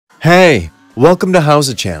Hey, welcome to How's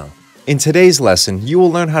It Channel. In today's lesson, you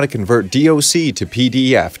will learn how to convert DOC to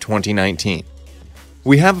PDF 2019.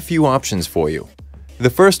 We have a few options for you.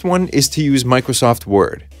 The first one is to use Microsoft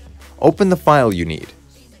Word. Open the file you need.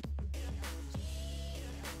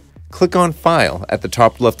 Click on File at the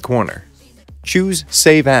top left corner. Choose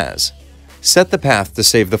Save As. Set the path to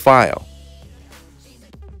save the file.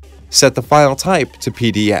 Set the file type to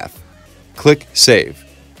PDF. Click Save.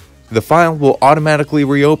 The file will automatically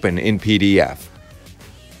reopen in PDF.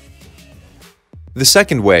 The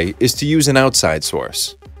second way is to use an outside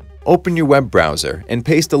source. Open your web browser and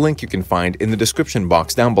paste a link you can find in the description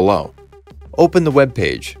box down below. Open the web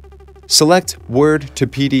page. Select Word to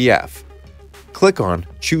PDF. Click on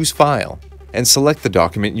Choose File and select the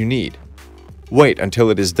document you need. Wait until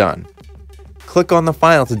it is done. Click on the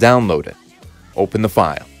file to download it. Open the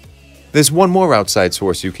file. There's one more outside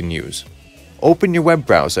source you can use. Open your web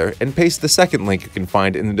browser and paste the second link you can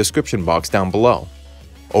find in the description box down below.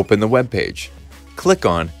 Open the web page. Click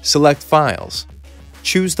on Select Files.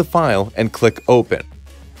 Choose the file and click Open.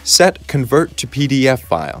 Set Convert to PDF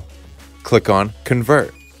file. Click on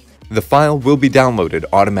Convert. The file will be downloaded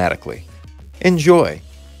automatically. Enjoy!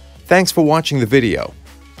 Thanks for watching the video.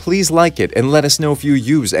 Please like it and let us know if you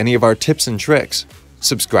use any of our tips and tricks.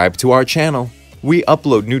 Subscribe to our channel. We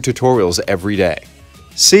upload new tutorials every day.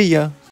 See ya!